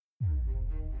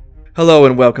Hello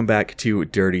and welcome back to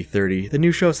Dirty 30, the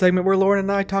new show segment where Lauren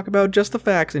and I talk about just the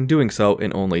facts and doing so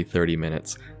in only 30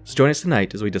 minutes. So join us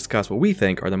tonight as we discuss what we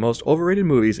think are the most overrated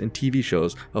movies and TV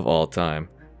shows of all time.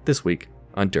 This week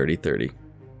on Dirty 30.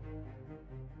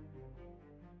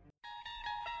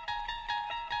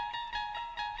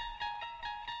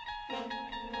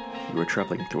 You are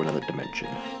traveling through another dimension.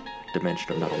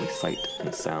 Dimension of not only sight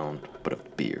and sound, but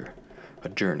of beer. A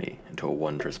journey into a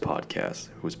wondrous podcast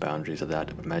whose boundaries are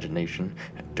that of imagination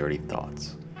and dirty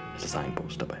thoughts. There's a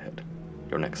signpost up ahead.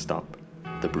 Your next stop,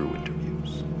 the Brew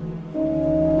Interviews.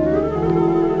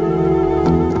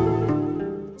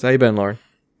 So how you been, Lauren?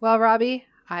 Well, Robbie,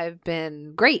 I've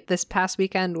been great. This past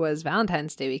weekend was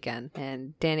Valentine's Day weekend,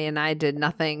 and Danny and I did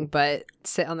nothing but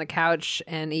sit on the couch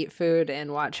and eat food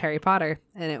and watch Harry Potter,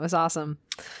 and it was awesome.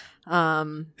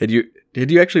 Did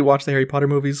you actually watch the Harry Potter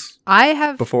movies? I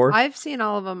have before. I've seen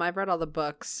all of them. I've read all the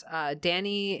books.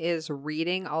 Danny is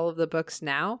reading all of the books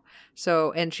now,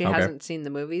 and she hasn't seen the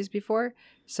movies before.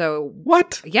 So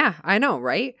what? Yeah, I know,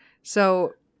 right?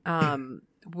 So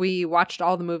we watched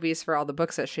all the movies for all the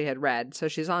books that she had read. So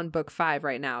she's on book 5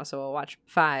 right now. So we'll watch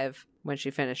 5 when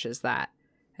she finishes that,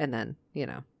 and then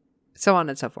so on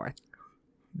and so forth.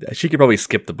 She could probably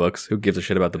skip the books. Who gives a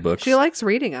shit about the books? She likes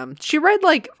reading them. She read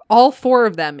like all 4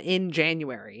 of them in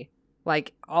January.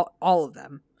 Like all of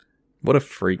them. What a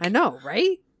freak. I know,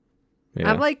 right?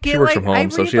 Yeah. I'm like, she works from home, I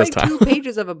read so she has like time. 2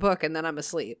 pages of a book and then I'm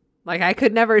asleep. Like I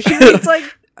could never. She reads like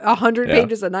 100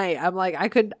 pages a night. I'm like, I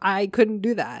couldn't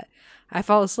do that. I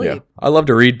fall asleep. Yeah. I love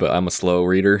to read, but I'm a slow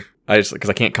reader. Because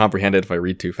I can't comprehend it if I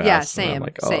read too fast. Yeah, same. I'm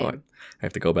like, same. I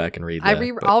have to go back and read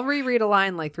that. I'll reread a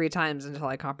line like 3 times until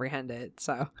I comprehend it.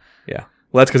 So yeah,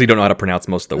 well, that's because you don't know how to pronounce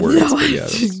most of the words. No,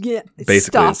 but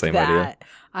basically the same idea.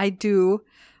 I do.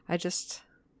 I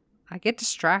get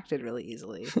distracted really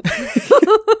easily.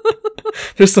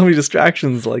 There's so many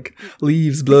distractions, like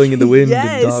leaves blowing in the wind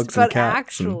and dogs and cats.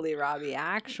 Actually, Robbie,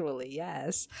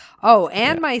 yes. Oh,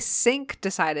 and my sink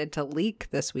decided to leak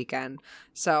this weekend,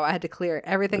 so I had to clear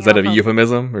everything. Is that a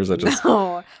euphemism, or is that just?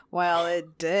 No, well,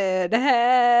 it did.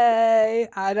 Hey,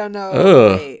 I don't know.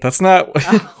 Oh, that's not.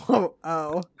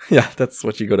 Oh. Yeah, that's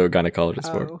what you go to a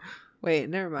gynecologist for. Wait,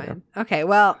 never mind. Yeah. Okay,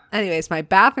 well, anyways, my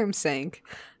bathroom sink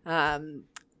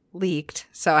leaked,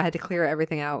 so I had to clear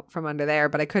everything out from under there,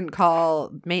 but I couldn't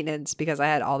call maintenance because I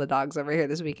had all the dogs over here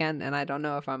this weekend, and I don't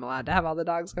know if I'm allowed to have all the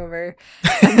dogs over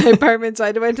at my apartment, so I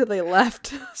had to wait until they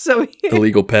left. So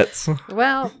illegal pets.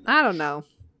 Well, I don't know.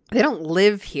 They don't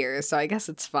live here, so I guess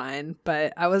it's fine,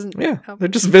 but I wasn't... Yeah, they're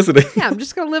just visiting. Yeah, I'm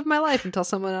just gonna live my life until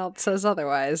someone else says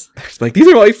otherwise. It's like, these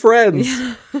are my friends!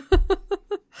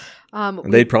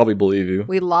 And they'd probably believe you.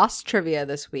 We lost trivia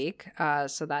this week,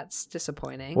 so that's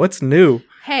disappointing. What's new?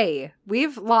 Hey,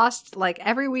 we've lost like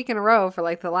every week in a row for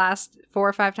like the last 4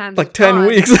 or 5 times. Like 10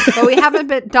 weeks. But we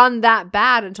haven't done that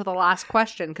bad until the last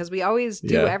question, because we always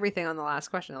do everything on the last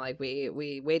question. Like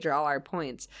we wager all our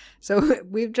points. So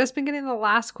we've just been getting the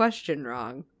last question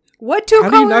wrong. What two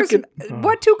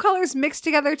colors mixed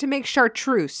together to make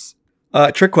chartreuse?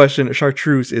 Trick question.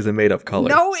 Chartreuse is a made-up color.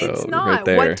 No, it's not. Right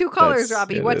there, what 2 colors,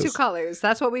 Robbie? What 2 colors?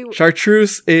 That's what we...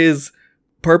 Chartreuse is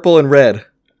purple and red.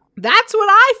 That's what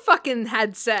I fucking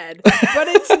had said. But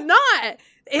it's not.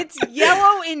 It's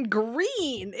yellow and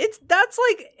green. It's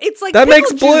like that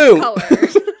makes blue color.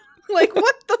 Like,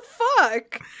 what the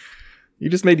fuck? You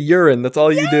just made urine. That's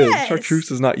all you did.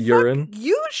 Chartreuse is not urine. Fuck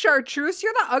you, chartreuse.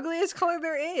 You're the ugliest color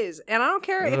there is. And I don't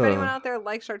care if anyone out there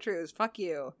likes chartreuse. Fuck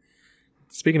you.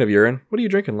 Speaking of urine, what are you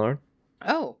drinking, Lauren?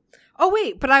 Oh,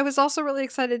 wait, but I was also really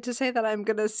excited to say that I'm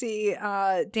going to see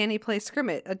Danny play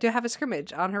scrimmage, have a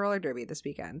scrimmage on her roller derby this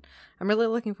weekend. I'm really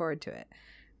looking forward to it.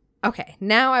 Okay,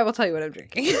 now I will tell you what I'm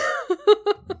drinking.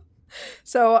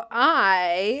 So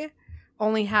I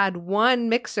only had 1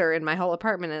 mixer in my whole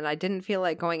apartment, and I didn't feel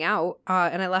like going out,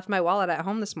 and I left my wallet at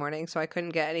home this morning, so I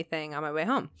couldn't get anything on my way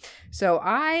home. So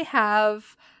I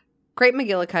have Great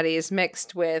McGillicuddy's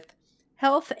mixed with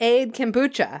Health Aid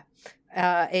Kombucha.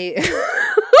 It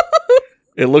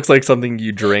looks like something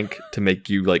you drink to make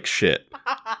you like shit.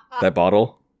 That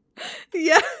bottle.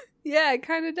 Yeah, it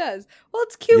kind of does. Well,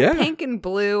 it's cute, pink and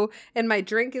blue, and my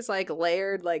drink is like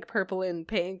layered, like purple and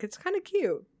pink. It's kind of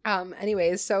cute.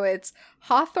 Anyways, so it's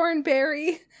hawthorn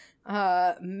berry,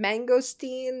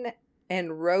 mangosteen,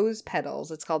 and rose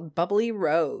petals. It's called Bubbly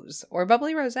Rose or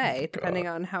Bubbly Rosé, depending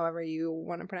on however you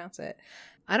want to pronounce it.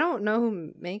 I don't know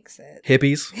who makes it.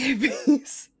 Hippies.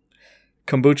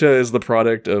 Kombucha is the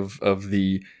product of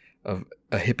a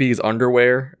hippie's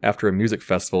underwear after a music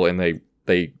festival, and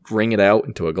they wring it out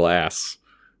into a glass.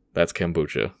 That's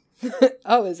kombucha.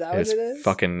 Oh, is that what it is?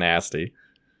 Fucking nasty.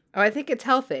 Oh, I think it's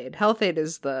Health Aid. Health Aid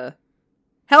is the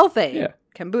Health-Ade Yeah.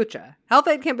 kombucha.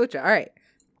 Health-Ade kombucha. All right.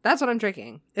 That's what I'm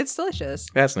drinking. It's delicious.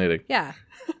 Fascinating. Yeah.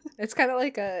 It's kind of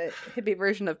like a hippie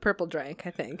version of purple drank,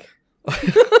 I think.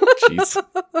 Jeez.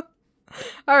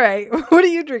 All right. What are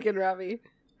you drinking, Robbie?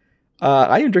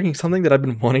 I am drinking something that I've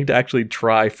been wanting to actually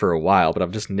try for a while, but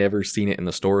I've just never seen it in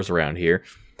the stores around here.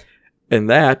 And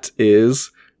that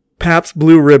is Pabst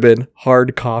Blue Ribbon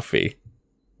hard coffee.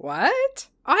 What?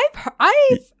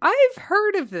 I've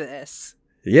heard of this.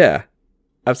 Yeah.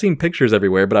 I've seen pictures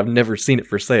everywhere, but I've never seen it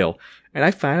for sale. And I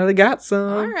finally got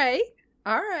some. All right.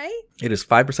 It is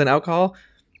 5% alcohol,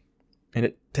 and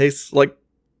it tastes like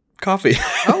coffee.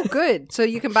 Oh, good. So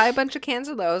you can buy a bunch of cans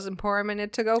of those and pour them in a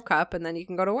to-go cup, and then you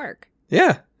can go to work.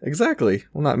 Yeah, exactly.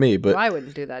 Well, not me, but Well, I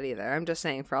wouldn't do that either. I'm just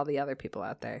saying for all the other people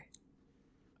out there.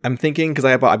 I'm thinking, because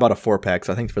I bought a 4-pack,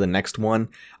 so I think for the next one,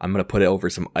 I'm going to put it over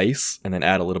some ice and then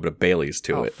add a little bit of Bailey's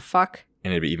to it. Fuck.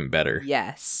 And it'd be even better.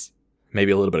 Yes.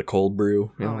 Maybe a little bit of cold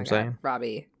brew, you know what I'm saying?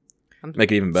 Robbie.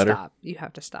 Make it even better. Stop. You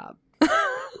have to stop.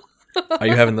 Are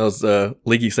you having those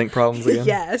leaky sink problems again?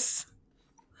 Yes.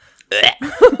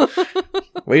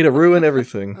 Way to ruin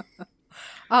everything.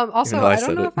 Also, I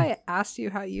don't know if I asked you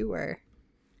how you were.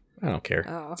 I don't care.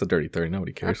 Oh. It's a dirty 30.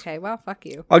 Nobody cares. Okay, well, fuck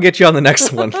you. I'll get you on the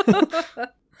next one.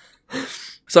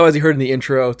 So as you heard in the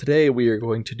intro, today we are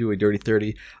going to do a Dirty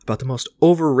 30 about the most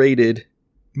overrated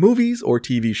movies or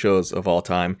TV shows of all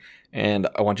time. And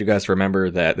I want you guys to remember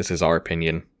that this is our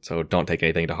opinion, so don't take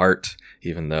anything to heart,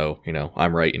 even though,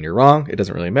 I'm right and you're wrong. It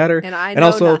doesn't really matter. And I know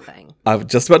also, nothing. I was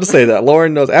just about to say that.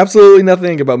 Lauren knows absolutely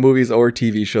nothing about movies or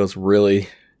TV shows, really.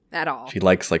 At all. She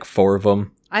likes like 4 of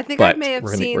them. I think I may have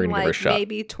seen we're gonna give her a like shot.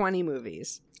 maybe 20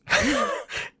 movies.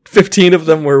 15 of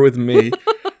them were with me.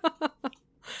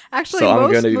 Actually, So I'm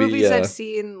most gonna be, movies I've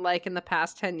seen like in the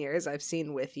past 10 years, I've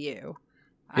seen with you.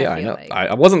 Yeah, I know. Like.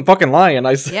 I wasn't fucking lying.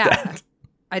 I said that.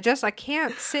 I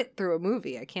can't sit through a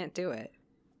movie. I can't do it.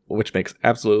 Which makes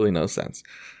absolutely no sense.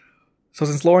 So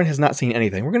since Lauren has not seen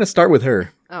anything, we're going to start with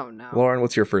her. Oh, no. Lauren,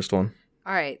 what's your first one?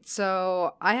 All right.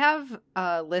 So I have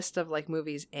a list of like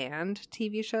movies and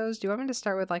TV shows. Do you want me to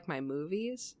start with like my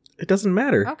movies? It doesn't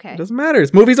matter. Okay. It doesn't matter.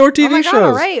 It's movies or TV oh my shows. God,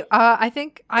 all right. I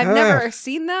think I've God. never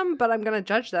seen them, but I'm going to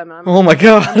judge them. Oh my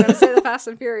God. I'm going to say the Fast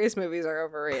and Furious movies are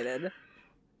overrated.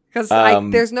 Because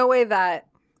there's no way that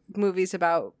movies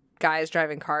about guys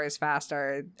driving cars fast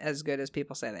are as good as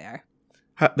people say they are.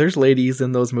 There's ladies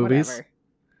in those movies. Whatever.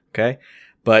 Okay.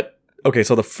 But, okay,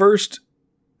 so the first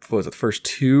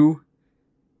 2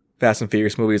 Fast and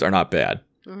Furious movies are not bad.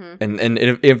 Mm-hmm. And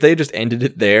if they just ended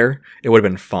it there, it would have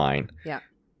been fine. Yeah.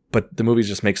 But the movies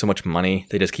just make so much money,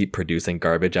 they just keep producing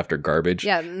garbage after garbage.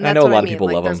 Yeah, and I know a lot of people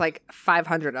love them. There's like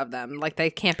 500 of them. Like they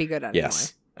can't be good anymore.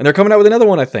 Yes. And they're coming out with another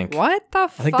one, I think. What the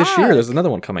fuck? I think this year there's another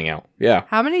one coming out. Yeah.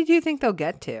 How many do you think they'll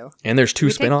get to? And there's 2 Do we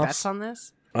take spin-offs. bets on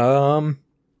this?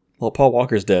 Well, Paul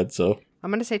Walker's dead, so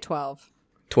I'm going to say 12.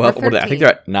 12. Or What are they? I think 13. they're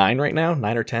at 9 right now,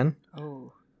 9 or 10.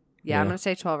 Oh. Yeah. I'm going to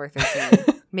say 12 or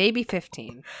 13. Maybe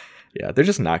 15. Yeah, they're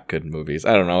just not good movies.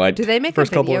 I don't know. Do they make a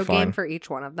first couple video are fine. game for each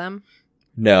one of them?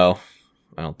 No,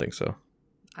 I don't think so.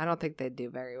 I don't think they'd do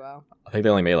very well. I think they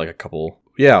only made like a couple.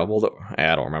 Yeah, well,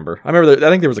 I don't remember. I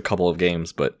think there was a couple of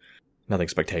games, but nothing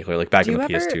spectacular. Like back in the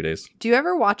PS2 days. Do you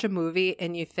ever watch a movie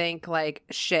and you think like,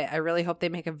 shit, I really hope they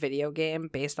make a video game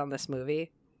based on this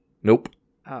movie? Nope.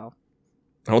 Oh.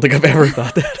 I don't think I've ever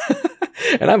thought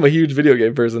that. And I'm a huge video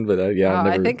game person, but yeah, Oh, I've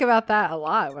never... I think about that a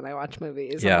lot when I watch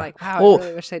movies. Yeah. I'm like, wow, Well, I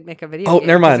really wish they'd make a video game.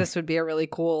 never mind. This would be a really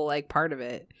cool like part of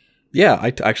it. Yeah,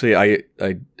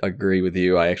 I agree with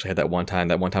you. I actually had that one time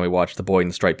we watched The Boy in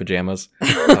the Striped Pajamas.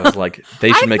 I was like,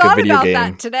 they should make a video game. I thought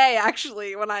about that today,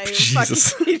 actually, when I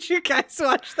fucking made you guys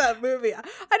watch that movie. I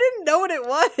didn't know what it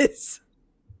was.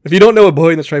 If you don't know what Boy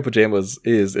in the Striped Pajamas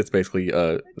is, it's basically it's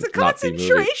a Nazi movie.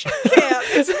 concentration camp.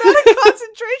 It's about a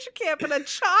concentration camp and a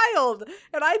child,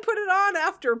 and I put it on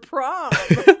after prom.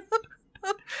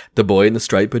 The Boy in the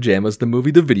Striped Pajamas, the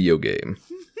movie, the video game.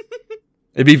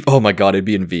 Oh my God, it'd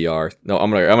be in VR. No,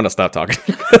 I'm gonna stop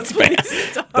talking. That's bad.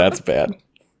 Stop. That's bad.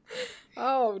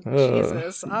 Oh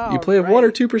Jesus! Oh, you play right. 1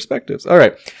 or 2 perspectives. All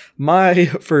right, my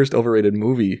first overrated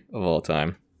movie of all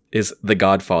time is the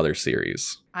Godfather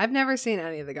series. I've never seen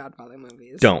any of the Godfather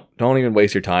movies. Don't even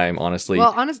waste your time. Honestly,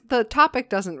 Well, the topic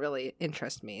doesn't really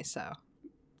interest me. So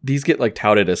these get like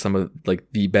touted as some of like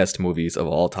the best movies of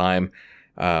all time.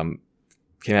 The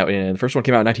first one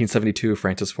came out in 1972.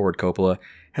 Francis Ford Coppola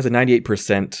has a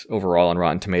 98% overall on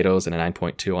Rotten Tomatoes and a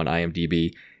 9.2 on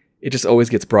IMDb. It just always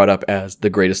gets brought up as the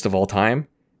greatest of all time.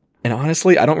 And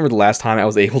honestly, I don't remember the last time I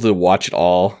was able to watch it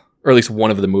all, or at least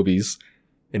one of the movies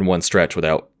in one stretch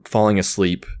without falling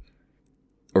asleep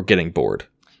or getting bored.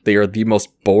 They are the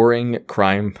most boring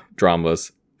crime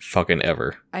dramas fucking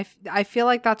ever. I feel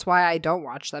like that's why I don't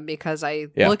watch them, because I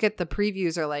look at the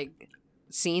previews or like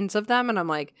scenes of them and I'm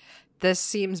like, this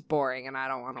seems boring and I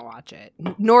don't want to watch it.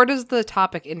 Nor does the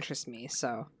topic interest me.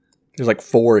 So there's like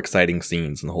 4 exciting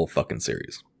scenes in the whole fucking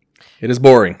series. It is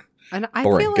boring. And I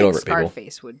boring. feel Get like over it,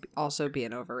 Scarface people. Would also be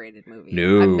an overrated movie.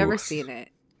 No. I've never seen it,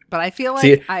 but I feel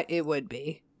like it would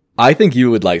be. I think you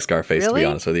would like Scarface, really? To be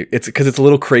honest with you. It's because it's a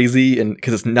little crazy and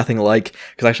because it's nothing like,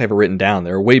 because I actually have it written down.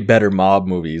 There are way better mob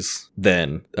movies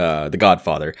than The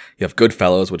Godfather. You have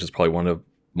Goodfellas, which is probably one of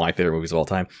my favorite movies of all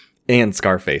time, and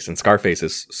Scarface. And Scarface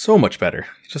is so much better.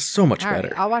 Just so much better.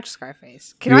 Right, I'll watch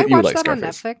Scarface. Can I watch like that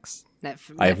Scarface. on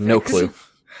Netflix? I have no clue.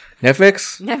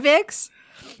 Netflix? Netflix?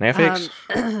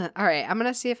 All right, I'm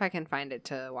going to see if I can find it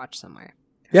to watch somewhere.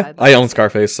 Yeah, I own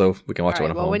Scarface, so we can watch it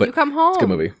when I'm home. When you come home. It's a good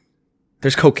movie.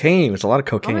 There's cocaine. There's a lot of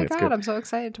cocaine. Oh my it's god, good. I'm so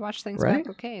excited to watch things right? about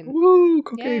cocaine. Woo,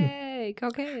 cocaine. Yay,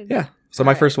 cocaine. Yeah. So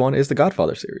my first one is the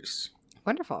Godfather series.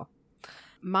 Wonderful.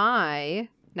 My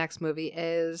next movie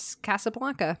is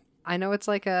Casablanca. I know it's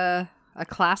like a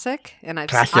classic, and I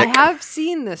have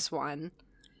seen this one.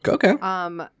 Okay.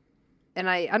 And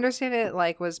I understand it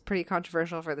like was pretty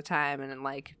controversial for the time, and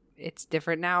like it's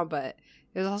different now, but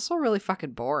it was also really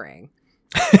fucking boring.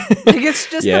 Like it's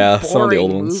just a boring some of the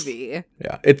old ones. movie.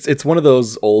 Yeah, it's one of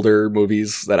those older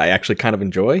movies that I actually kind of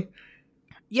enjoy.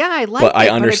 Yeah, I like but it. I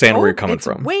understand where you're coming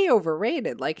from. It's way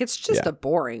overrated. Like it's just a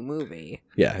boring movie.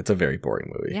 Yeah, it's a very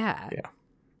boring movie. Yeah.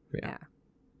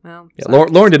 Well,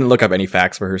 Lauren didn't look up any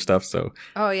facts for her stuff, so.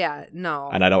 Oh yeah, no.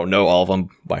 And I don't know all of them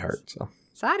by heart, so.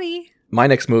 Sorry. My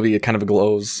next movie, it kind of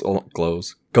goes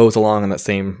along on that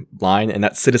same line, and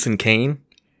that's Citizen Kane.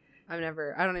 I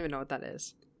don't even know what that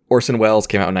is. Orson Welles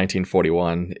came out in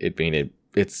 1941.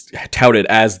 It's touted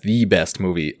as the best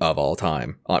movie of all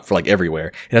time for like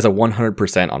everywhere. It has a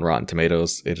 100% on Rotten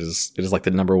Tomatoes. It is like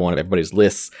the number one of everybody's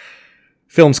lists.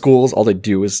 Film schools, all they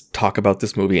do is talk about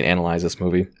this movie and analyze this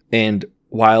movie. And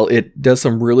while it does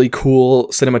some really cool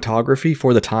cinematography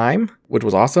for the time, which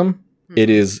was awesome, it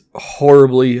is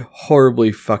horribly,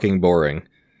 horribly fucking boring.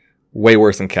 Way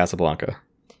worse than Casablanca.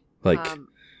 Like,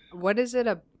 what is it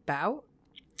about?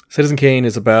 Citizen Kane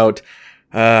is about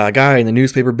a guy in the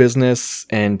newspaper business,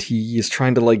 and he is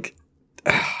trying to like,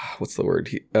 what's the word?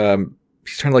 He's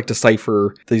trying to like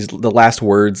decipher the last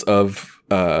words of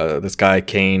this guy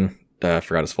Kane. I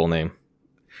forgot his full name.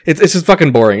 It's just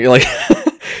fucking boring. Like,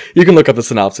 you can look up the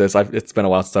synopsis. It's been a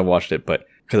while since I've watched it, but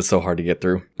because it's so hard to get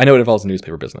through. I know it involves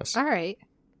newspaper business. All right.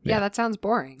 Yeah, that sounds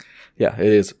boring. Yeah, it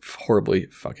is horribly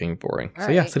fucking boring. All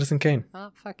so yeah, right. Citizen Kane.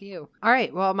 Oh, fuck you. All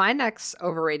right. Well, my next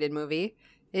overrated movie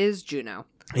is Juno.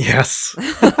 Yes.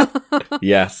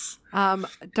 Yes.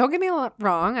 Don't get me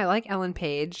wrong. I like Ellen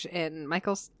Page, and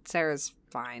Michael Cera's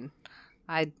fine.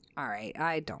 All right.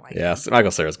 I don't like him. Yes,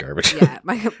 Michael Cera's garbage. Yeah,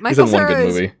 Michael He's in one Cera good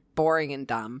is movie. boring and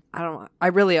dumb. I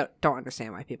really don't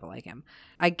understand why people like him.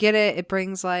 I get it. It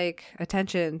brings like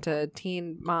attention to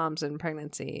teen moms and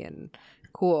pregnancy and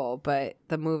cool, but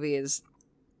the movie it's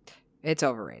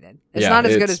overrated. It's not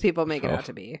as good as people make it out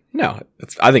to be. No,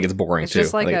 I think it's boring It's too.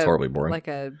 just like I think it's horribly boring. Like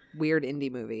a weird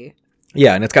indie movie.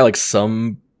 Yeah, and it's got like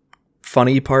some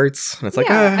funny parts, and it's like,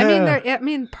 I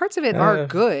mean, parts of it are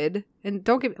good, and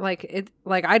don't get like it.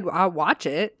 Like I'll watch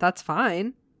it. That's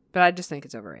fine, but I just think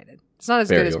it's overrated. It's not as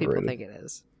good as people think it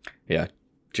is. Yeah,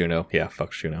 Juno. Yeah,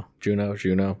 fuck Juno.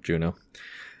 Juno.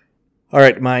 All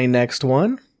right, my next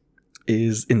one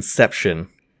is Inception.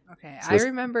 Okay, so I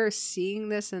remember seeing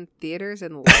this in theaters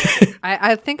and liked it.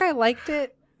 I think I liked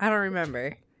it. I don't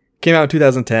remember. Came out in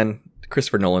 2010,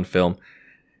 Christopher Nolan film.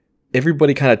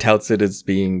 Everybody kind of touts it as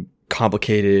being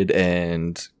complicated,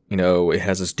 and it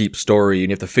has this deep story, and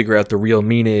you have to figure out the real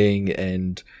meaning,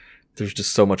 and there's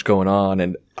just so much going on.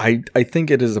 And I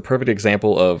think it is a perfect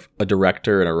example of a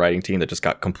director and a writing team that just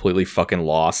got completely fucking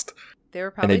lost. They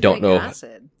were probably and they don't know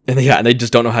acid. And they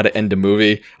just don't know how to end a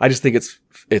movie. I just think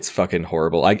it's fucking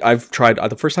horrible. I've tried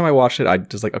the first time I watched it, I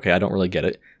just like, okay, I don't really get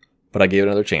it, but I gave it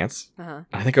another chance. Uh-huh.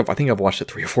 I think I've watched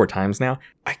it 3 or 4 times now.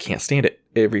 I can't stand it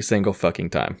every single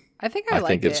fucking time. I think I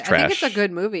like it's it. trash. I think it's a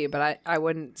good movie, but I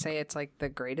wouldn't say it's like the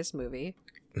greatest movie.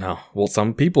 No, well,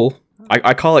 some people.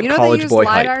 I call it college college boy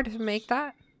hype. LiDAR to make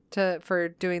that for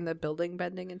doing the building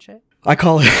bending and shit. I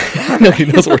call it. Nobody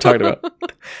knows what we're talking about.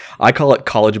 I call it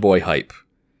college boy hype.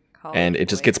 And it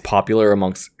just gets popular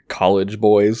amongst college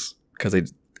boys because you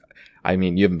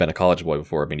haven't been a college boy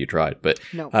before. I mean, you tried, but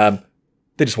no.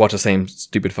 They just watch the same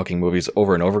stupid fucking movies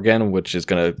over and over again, which is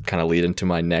going to kind of lead into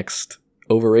my next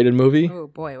overrated movie. Oh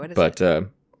boy, what is it? But you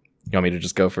want me to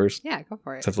just go first? Yeah, go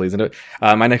for it. Since it leads into it.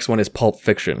 My next one is Pulp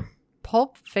Fiction.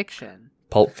 Pulp Fiction.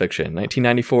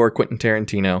 1994, Quentin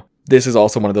Tarantino. This is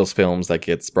also one of those films that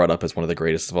gets brought up as one of the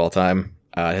greatest of all time.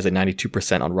 It has a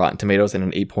 92% on Rotten Tomatoes and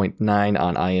an 8.9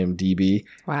 on IMDb.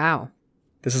 Wow.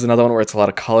 This is another one where it's a lot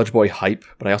of college boy hype,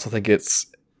 but I also think it's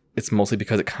mostly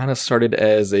because it kind of started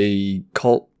as a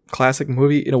cult classic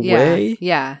movie in a way.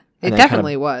 Yeah, it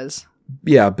definitely was.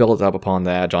 Yeah, built up upon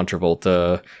that. John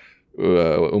Travolta,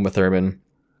 Uma Thurman.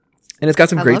 And it's got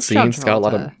some great scenes. It's got a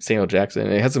lot of Samuel Jackson.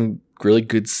 It has some really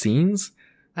good scenes.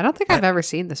 I don't think I've ever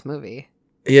seen this movie.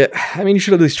 Yeah, I mean, you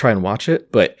should at least try and watch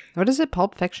it, but... What is it,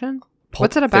 Pulp Fiction?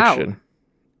 What's it about?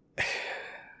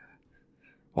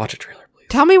 Watch a trailer, please.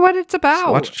 Tell me what it's about.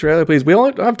 Just watch a trailer, please. We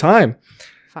don't have time.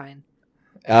 Fine.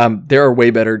 There are way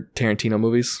better Tarantino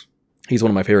movies. He's one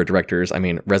of my favorite directors. I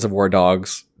mean, Reservoir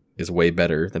Dogs is way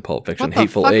better than Pulp Fiction. What the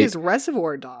fuck is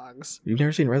Reservoir Dogs? You've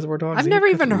never seen Reservoir Dogs? I've never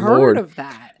even heard of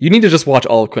that. You need to just watch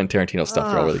all of Quentin Tarantino's stuff.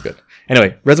 They're all really good.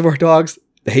 Anyway, Reservoir Dogs,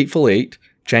 The Hateful Eight,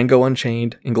 Django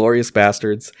Unchained, Inglourious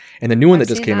Bastards, and the new one that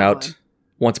just came out,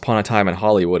 Once Upon a Time in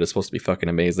Hollywood, is supposed to be fucking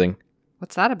amazing.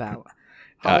 What's that about?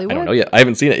 I don't know yet. I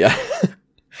haven't seen it yet.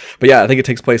 But yeah, I think it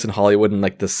takes place in Hollywood in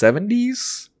like the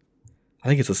 70s. I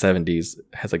think it's the 70s. It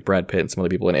has like Brad Pitt and some other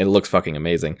people in it. It looks fucking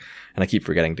amazing. And I keep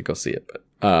forgetting to go see it.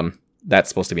 But that's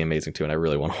supposed to be amazing too, and I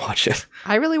really want to watch it.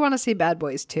 I really want to see Bad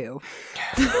Boys 2.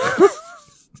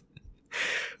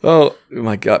 Oh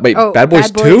my god. Wait, Bad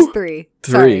Boys 2? Bad Boys 3.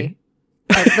 Sorry.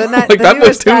 The Bad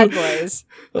Boys 2. Bad Boys.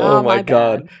 Oh my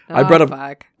god. I brought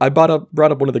up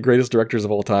one of the greatest directors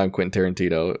of all time, Quentin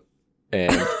Tarantino.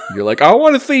 And you're like, I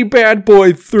want to see Bad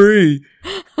Boy 3.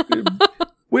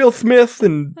 Will Smith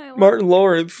and Martin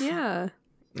Lawrence. Yeah.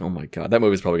 Oh my god. That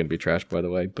movie's probably going to be trash, by the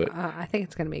way. But I think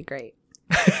it's going to be great.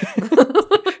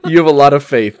 You have a lot of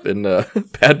faith in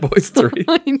Bad Boys 3.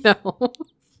 I know.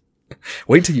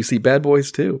 Wait till you see Bad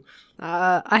Boys 2.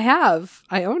 I have.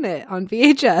 I own it on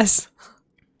VHS.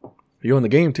 You own the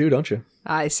game too, don't you?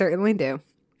 I certainly do.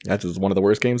 That's just one of the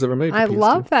worst games ever made. I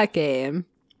love that game.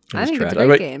 I think it's a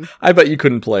great game. I bet you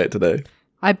couldn't play it today.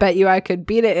 I bet you I could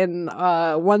beat it in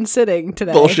one sitting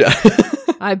today. Bullshit.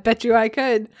 I bet you I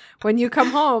could. When you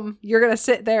come home, you're going to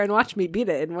sit there and watch me beat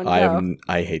it in one go.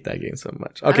 I hate that game so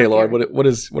much. Okay, Laura, what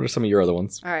are some of your other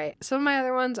ones? All right. Some of my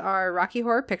other ones are Rocky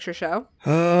Horror Picture Show.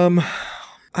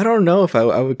 I don't know if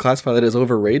I would classify that as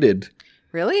overrated.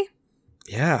 Really?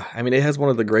 Yeah. I mean, it has one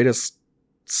of the greatest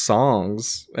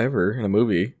songs ever in a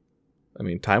movie. I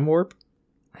mean, Time Warp?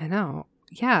 I know.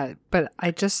 Yeah, but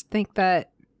I just think that...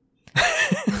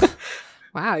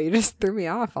 Wow, you just threw me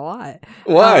off a lot.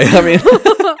 Why? I mean,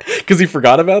 because you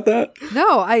forgot about that?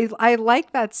 No, I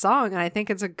like that song, and I think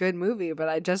it's a good movie, but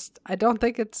I don't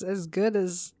think it's as good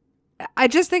as... I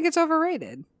just think it's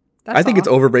overrated. I think it's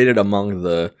overrated among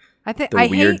the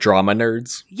weird drama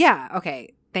nerds. Yeah,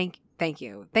 okay. Thank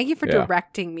you. Thank you for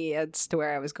directing me as to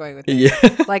where I was going with it.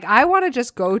 Yeah. Like, I want to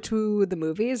just go to the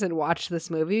movies and watch this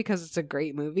movie because it's a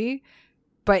great movie.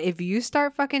 But if you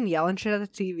start fucking yelling shit at the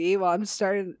TV while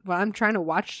I'm trying to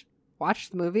watch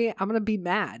the movie, I'm gonna be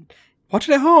mad. Watch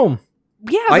it at home.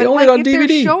 Yeah, I but own like it on if DVD.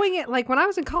 they're showing it, like when I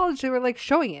was in college, they were like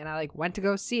showing it, and I like went to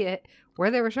go see it where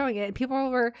they were showing it, and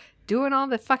people were doing all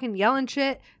the fucking yelling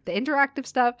shit, the interactive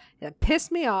stuff. It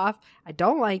pissed me off. I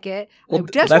don't like it. Well,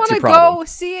 I just want to go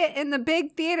see it in the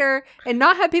big theater and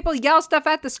not have people yell stuff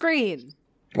at the screen.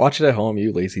 Watch it at home,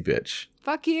 you lazy bitch.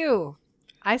 Fuck you.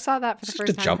 I saw that for the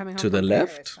first time coming home to the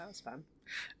left. Paris. That was fun.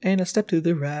 And a step to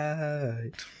the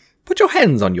right. Put your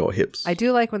hands on your hips. I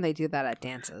do like when they do that at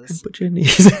dances. And put your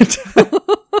knees into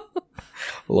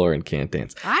Lauren can't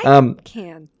dance. I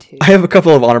can too. I have a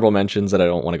couple of honorable mentions that I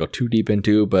don't want to go too deep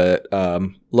into, but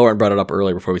Lauren brought it up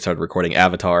earlier before we started recording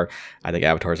Avatar. I think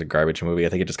Avatar is a garbage movie. I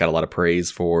think it just got a lot of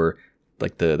praise for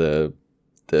like the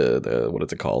what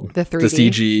is it called? The 3D. The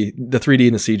CG, the 3D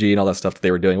and the CG and all that stuff that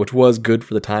they were doing, which was good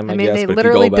for the time, I guess. They but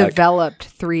literally if you go back,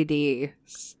 developed 3D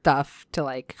stuff to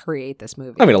like create this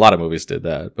movie. I mean, a lot of movies did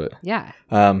that, but yeah.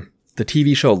 The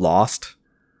TV show Lost,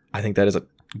 I think that is a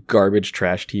garbage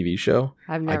trash TV show.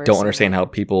 I don't understand how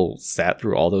people sat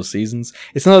through all those seasons.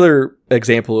 It's another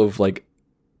example of like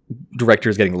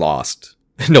directors getting lost,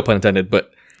 no pun intended,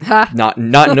 but not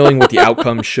knowing what the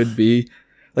outcome should be.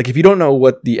 Like, if you don't know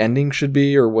what the ending should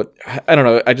be or what... I don't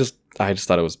know. I just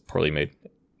thought it was poorly made.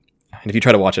 And if you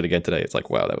try to watch it again today, it's like,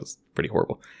 wow, that was pretty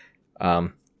horrible.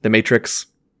 The Matrix.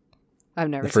 I've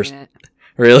never seen it.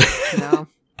 Really? No.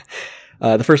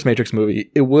 The first Matrix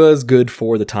movie, it was good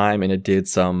for the time, and it did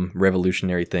some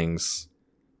revolutionary things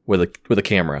with a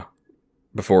camera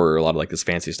before a lot of like this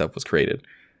fancy stuff was created.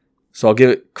 So I'll give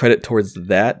it credit towards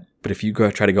that. But if you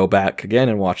try to go back again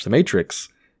and watch The Matrix,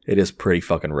 it is pretty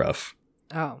fucking rough.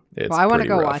 Oh, well, I want to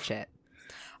go watch it.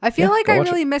 I feel like I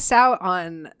really miss out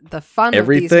on the fun of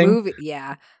these movies.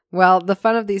 Yeah, Well, the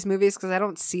fun of these movies, because I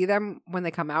don't see them when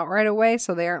they come out right away,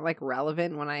 so they aren't like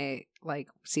relevant when I like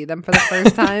see them for the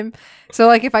first time. So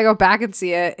like if I go back and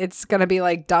see it, it's gonna be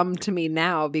like dumb to me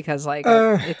now because like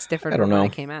it's different from when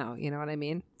it came out. You know what I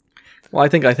mean? Well, I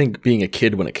think being a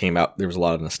kid when it came out, there was a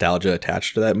lot of nostalgia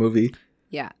attached to that movie.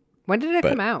 Yeah. When did it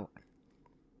come out?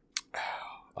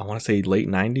 I want to say late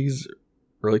 90s,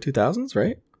 early 2000s,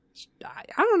 right? I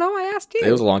don't know. I asked you.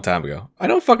 It was a long time ago. I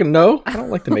don't fucking know. I don't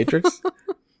like The Matrix.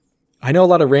 I know a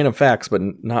lot of random facts, but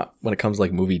not when it comes to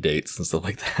like movie dates and stuff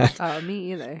like that. Oh,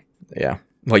 me either. Yeah.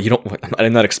 Well, you don't.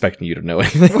 I'm not expecting you to know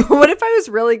anything. What if I was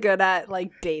really good at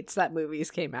like dates that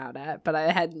movies came out at, but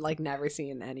I had like never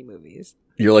seen any movies?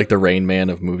 You're like the Rain Man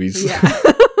of movies. Yeah.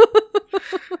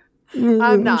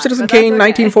 I'm not. Citizen Kane,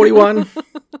 okay. 1941.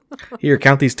 Here,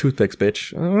 count these toothpicks,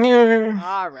 bitch.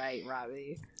 All right,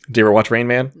 Robbie. Did you ever watch Rain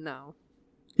Man? No.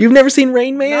 You've never seen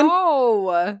Rain Man?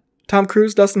 No. Tom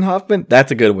Cruise, Dustin Hoffman.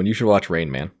 That's a good one. You should watch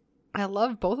Rain Man. I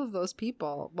love both of those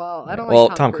people. Well, I don't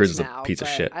like Tom Cruise now, is a piece of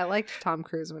shit. I liked Tom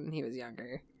Cruise when he was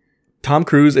younger. Tom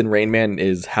Cruise in Rain Man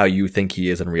is how you think he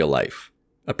is in real life.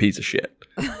 A piece of shit.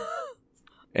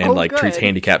 And treats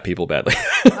handicapped people badly.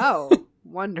 Oh,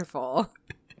 wonderful.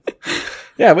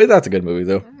 Yeah, but that's a good movie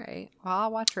though. All right. Well,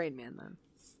 I'll watch Rain Man then.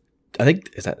 I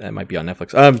think that might be on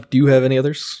Netflix. Do you have any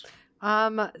others?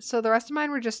 So the rest of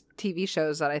mine were just TV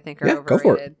shows that I think are overrated. Go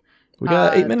for it. We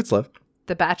got 8 minutes left.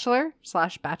 The Bachelor /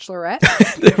 Bachelorette.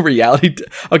 The reality.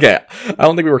 Okay, I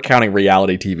don't think we were counting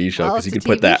reality TV show because you could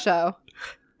put that. Show.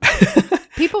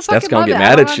 People Steph's fucking love get it.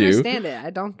 mad I don't at you. Understand it. I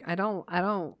don't get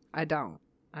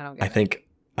it.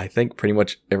 I think pretty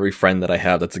much every friend that I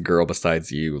have that's a girl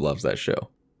besides you loves that show.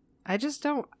 I just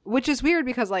don't, which is weird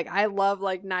because like I love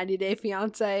like 90 Day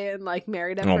Fiance and like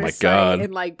Married at Oh my First God. Sight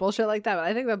and like bullshit like that. But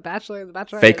I think The Bachelor and The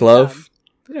Bachelorette Fake is love.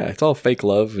 dumb. Yeah, it's all fake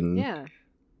love and Yeah.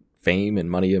 fame and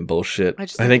money and bullshit. I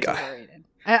think it's overrated.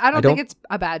 I don't think it's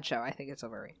a bad show. I think it's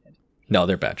overrated. No,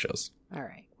 they're bad shows. All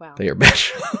right. Wow. They are bad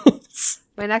shows.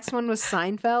 My next one was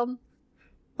Seinfeld.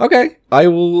 Okay, I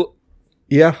will.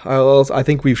 Yeah, I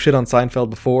think we've shit on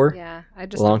Seinfeld before. Yeah, I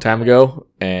just a long time ago,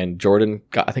 and Jordan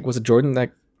got. I think was it Jordan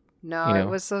that? No, it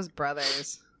was those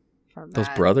brothers. Those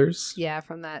brothers? Yeah,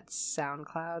 from that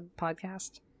SoundCloud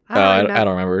podcast. I don't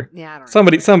remember. Yeah, I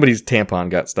don't. Somebody's tampon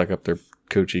got stuck up their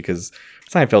coochie because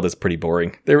Seinfeld is pretty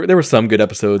boring. There were some good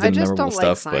episodes and memorable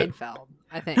stuff, but Seinfeld.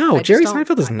 I think Jerry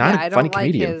Seinfeld is not a funny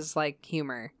comedian. I don't like his like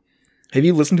humor. Have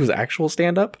you listened to his actual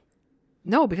stand-up?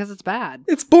 No, because it's bad.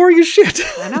 It's boring as shit.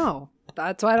 I know.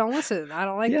 That's why I don't listen. I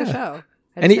don't like the show.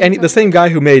 And the same guy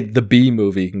who made the Bee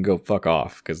movie can go fuck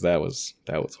off because that was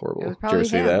horrible. Did you ever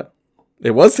see that?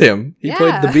 It was him. He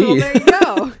played the Bee. Well, there you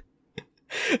go.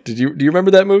 Do you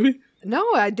remember that movie?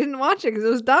 No, I didn't watch it because it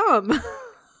was dumb.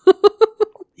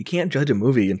 You can't judge a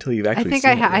movie until you've actually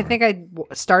seen it. I think I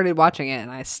started watching it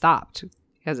and I stopped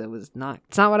because it's not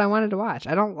what I wanted to watch.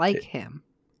 I don't like him.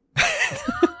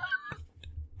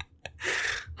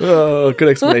 Oh, good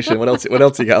explanation. What else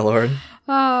you got, Lauren?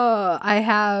 Oh, I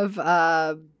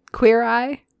have Queer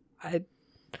Eye.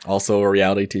 Also a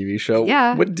reality TV show.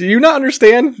 Yeah. Do you not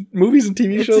understand movies and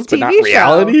TV shows, but not show.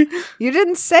 reality? You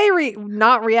didn't say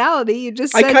not reality. You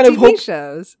just said TV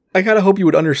shows. I kind of hope you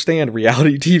would understand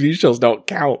reality TV shows don't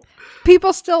count.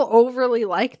 People still overly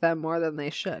like them more than they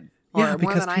should. Yeah,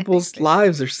 because people's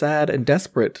lives are sad and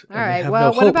desperate. All right.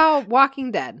 Well, what about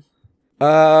Walking Dead?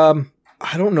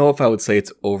 I don't know if I would say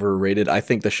it's overrated. I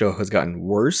think the show has gotten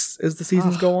worse as the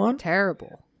seasons go on.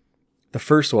 Terrible. The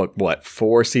first,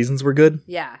 4 seasons were good?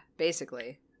 Yeah,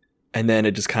 basically. And then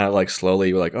it just kind of like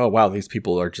slowly, like, oh, wow, these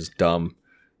people are just dumb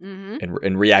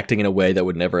and reacting in a way that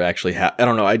would never actually happen. I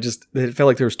don't know. It felt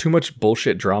like there was too much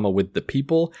bullshit drama with the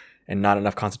people and not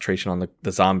enough concentration on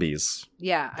the zombies.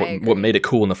 Yeah, I agree. What made it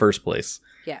cool in the first place.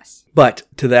 Yes. But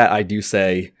to that, I do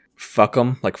say, fuck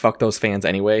them. Like, fuck those fans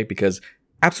anyway, because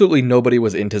absolutely nobody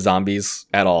was into zombies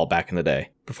at all back in the day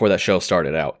before that show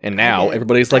started out. And now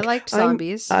everybody's like, I liked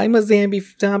zombies. I'm a zombie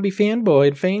fanboy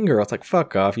and fangirl. It's like,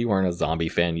 fuck off. You weren't a zombie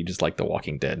fan. You just liked The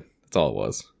Walking Dead. That's all it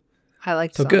was. I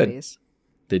liked zombies.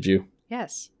 Good. Did you?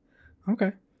 Yes.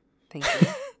 Okay. Thank you.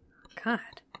 God.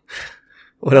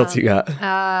 What else you got?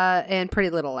 And Pretty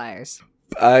Little Liars.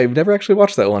 I've never actually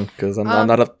watched that one because I'm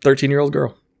not a 13-year-old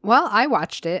girl. Well, I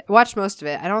watched most of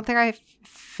it. I don't think I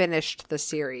finished the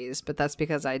series, but that's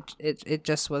because it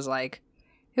just was like,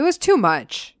 it was too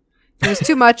much. It was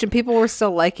too much, and people were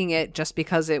still liking it just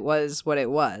because it was what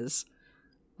it was.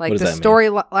 Like the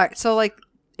storyline, so like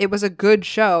it was a good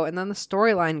show, and then the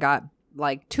storyline got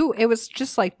like it was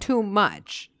just like too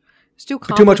much. It's too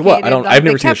complicated. Too much what? I've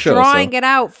never seen a show. They kept drawing it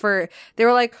out for. They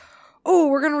were like, oh,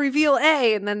 we're going to reveal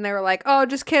A. And then they were like, oh,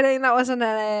 just kidding. That wasn't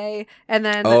an A. And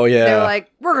then Oh, yeah. they were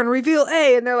like, we're going to reveal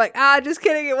A. And they're like, just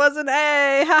kidding. It wasn't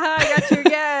A. Haha, I got you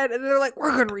again. And they're like,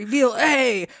 we're going to reveal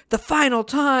A the final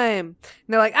time. And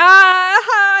they're like,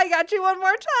 I got you one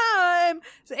more time.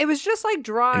 So it was just like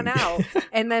drawn out.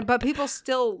 And then, but people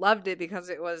still loved it because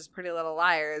it was Pretty Little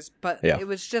Liars. But it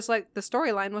was just like the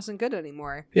storyline wasn't good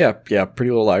anymore. Yeah, Pretty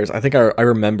Little Liars. I think I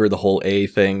remember the whole A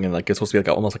thing, and like it's supposed to be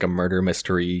like almost like a murder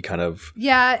mystery kind of.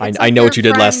 Yeah, I know what you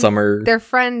did last summer. Their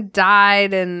friend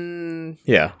died, and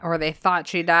yeah, or they thought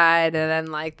she died, and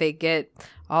then like they get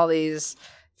all these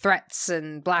threats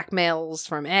and blackmails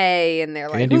from A, and they're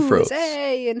like, who is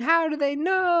A, and how do they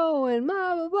know, and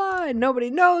blah blah blah, and nobody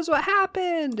knows what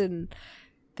happened, and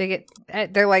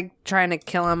they're like trying to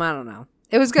kill him. I don't know.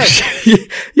 It was good.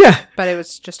 Yeah. But it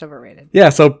was just overrated. Yeah,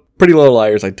 so Pretty Little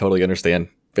Liars, I totally understand.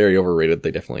 Very overrated.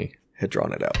 They definitely had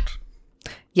drawn it out.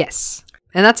 Yes.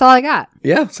 And that's all I got.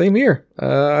 Yeah, same here.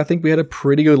 I think we had a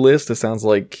pretty good list. It sounds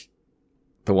like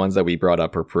the ones that we brought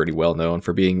up are pretty well known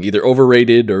for being either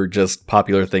overrated or just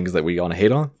popular things that we want to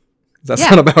hate on. Does that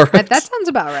sound about right? That sounds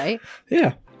about right.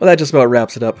 Yeah. Well, that just about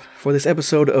wraps it up. For this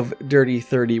episode of Dirty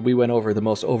 30, we went over the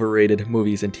most overrated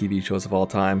movies and TV shows of all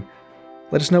time.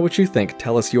 Let us know what you think.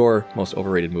 Tell us your most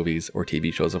overrated movies or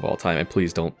TV shows of all time. And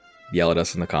please don't yell at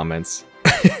us in the comments.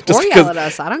 Or yell at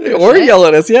us. I don't give a Or shit. yell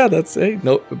at us. Yeah, that's it.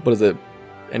 No, what is it?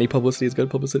 Any publicity is good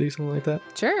publicity, something like that?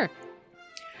 Sure.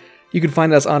 You can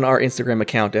find us on our Instagram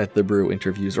account at The Brew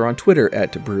Interviews or on Twitter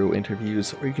at Brew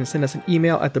Interviews, or you can send us an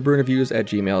email at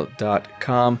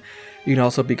thebrewinterviews@gmail.com. You can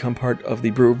also become part of the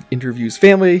Brew Interviews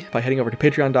family by heading over to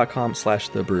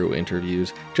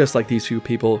patreon.com/thebrewinterviews. Just like these two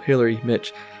people, Hillary,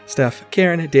 Mitch, Steph,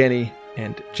 Karen, Danny,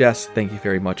 and Jess, thank you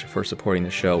very much for supporting the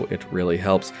show. It really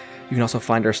helps. You can also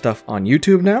find our stuff on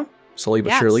YouTube now. Slowly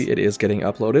but surely, it is getting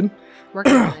uploaded.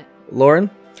 Working on it. Lauren,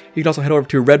 you can also head over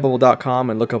to redbubble.com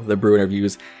and look up the Brew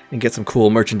Interviews and get some cool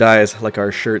merchandise like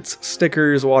our shirts,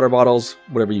 stickers, water bottles,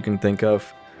 whatever you can think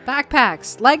of.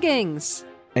 Backpacks, leggings.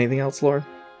 Anything else, Lauren?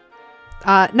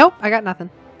 Nope, I got nothing.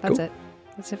 That's Cool. it.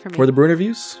 That's it for me. For the Brew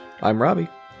Interviews, I'm Robbie.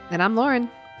 And I'm Lauren.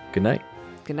 Good night.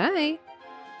 Good night.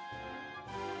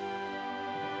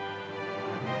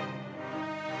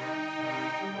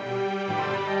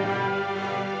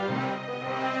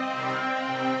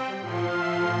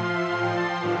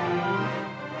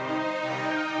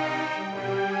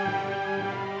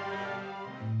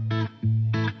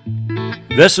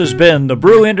 This has been The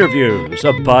Brew Interviews,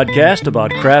 a podcast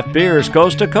about craft beers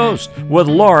coast to coast with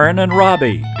Lauren and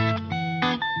Robbie.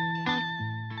 I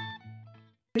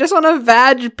just want a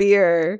vag beer.